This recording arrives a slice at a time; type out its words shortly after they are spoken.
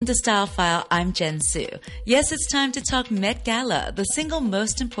To Style File, I'm Jen Su. Yes, it's time to talk Met Gala, the single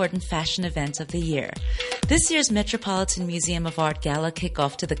most important fashion event of the year. This year's Metropolitan Museum of Art Gala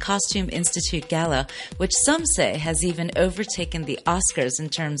kickoff to the Costume Institute Gala, which some say has even overtaken the Oscars in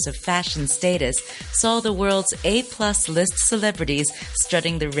terms of fashion status, saw the world's A-plus list celebrities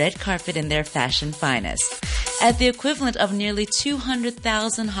strutting the red carpet in their fashion finest. At the equivalent of nearly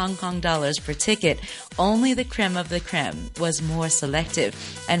 200,000 Hong Kong dollars per ticket, only the creme of the creme was more selective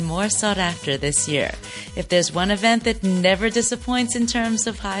and more sought after this year. If there's one event that never disappoints in terms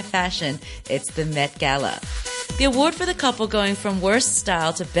of high fashion, it's the Met Gala. The award for the couple going from worst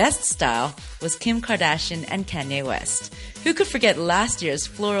style to best style was Kim Kardashian and Kanye West. Who could forget last year's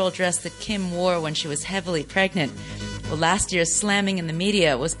floral dress that Kim wore when she was heavily pregnant? Well, last year's slamming in the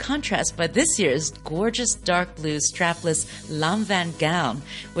media was contrasted by this year's gorgeous dark blue strapless Lanvin gown,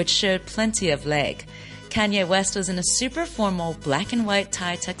 which showed plenty of leg. Kanye West was in a super formal black and white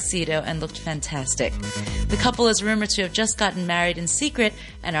tie tuxedo and looked fantastic. The couple is rumored to have just gotten married in secret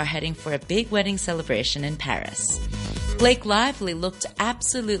and are heading for a big wedding celebration in Paris. Blake Lively looked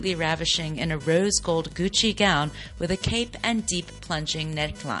absolutely ravishing in a rose gold Gucci gown with a cape and deep plunging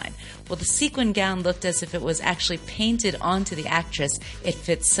neckline. Well, the sequin gown looked as if it was actually painted onto the actress. It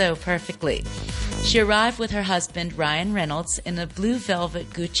fits so perfectly. She arrived with her husband, Ryan Reynolds, in a blue velvet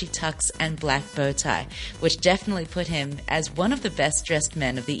Gucci tux and black bow tie, which definitely put him as one of the best dressed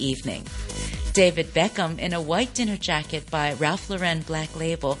men of the evening. David Beckham, in a white dinner jacket by Ralph Lauren Black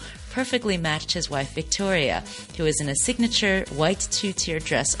Label, perfectly matched his wife Victoria, who is in a signature white two-tier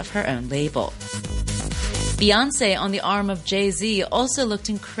dress of her own label. Beyoncé, on the arm of Jay-Z, also looked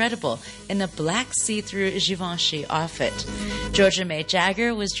incredible in a black see-through Givenchy outfit. Georgia May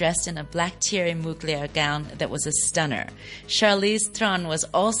Jagger was dressed in a black Thierry Mugler gown that was a stunner. Charlize Theron was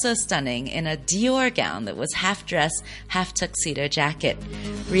also stunning in a Dior gown that was half dress, half tuxedo jacket.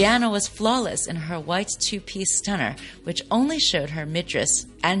 Rihanna was flawless in her white two-piece stunner, which only showed her midriff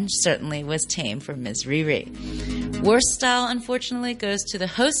and certainly was tame for Ms. Riri. Worst style, unfortunately, goes to the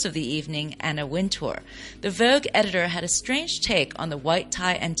host of the evening, Anna Wintour. The Vogue editor had a strange take on the white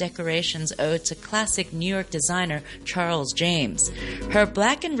tie and decorations owed to classic New York designer Charles James. Her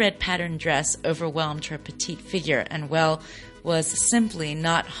black and red patterned dress overwhelmed her petite figure and, well, was simply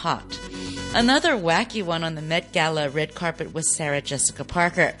not hot. Another wacky one on the Met Gala red carpet was Sarah Jessica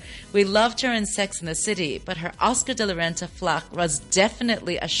Parker. We loved her in Sex and the City, but her Oscar de la Renta flock was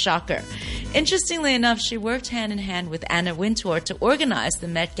definitely a shocker. Interestingly enough, she worked hand in hand with Anna Wintour to organize the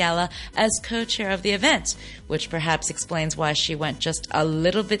Met Gala as co-chair of the event, which perhaps explains why she went just a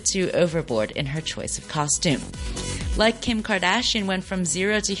little bit too overboard in her choice of costume. Like Kim Kardashian went from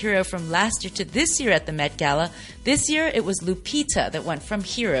zero to hero from last year to this year at the Met Gala, this year it was Lupita that went from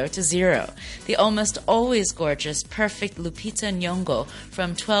hero to zero. The almost always gorgeous, perfect Lupita Nyong'o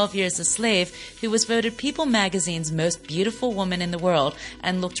from 12 Years a Slave, who was voted People magazine's most beautiful woman in the world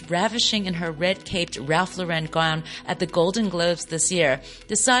and looked ravishing in her red-caped Ralph Lauren gown at the Golden Globes this year,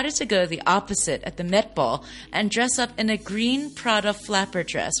 decided to go the opposite at the Met Ball and dress up in a green Prada flapper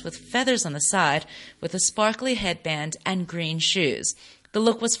dress with feathers on the side, with a sparkly headband and green shoes. The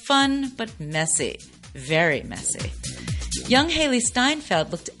look was fun, but messy. Very messy. Young Hailee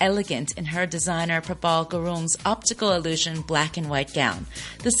Steinfeld looked elegant in her designer Prabal Gurung's optical illusion black and white gown.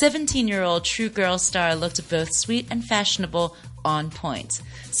 The 17-year-old True Girl star looked both sweet and fashionable, on point.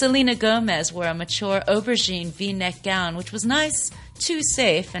 Selena Gomez wore a mature aubergine V-neck gown, which was nice, too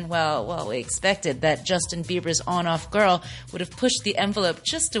safe, and well, we expected that Justin Bieber's on-off girl would have pushed the envelope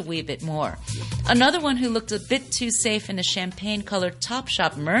just a wee bit more. Another one who looked a bit too safe in a champagne-colored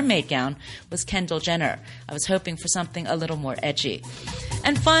Topshop mermaid gown was Kendall Jenner. I was hoping for something a little more edgy.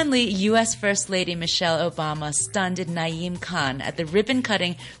 And finally, U.S. First Lady Michelle Obama stunned Naeem Khan at the ribbon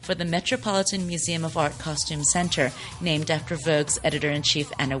cutting for the Metropolitan Museum of Art Costume Center, named after Vogue's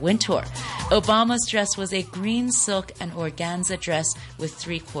editor-in-chief Anna Wintour. Obama's dress was a green silk and organza dress with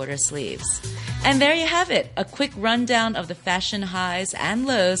three-quarter sleeves. And there you have it, a quick rundown of the fashion highs and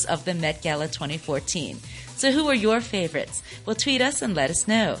lows of the Met Gala 2014. So who are your favorites? Well, tweet us and let us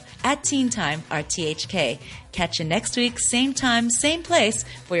know. At Teen Time, RTHK. Catch you next week, same time, same place,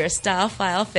 for your Style File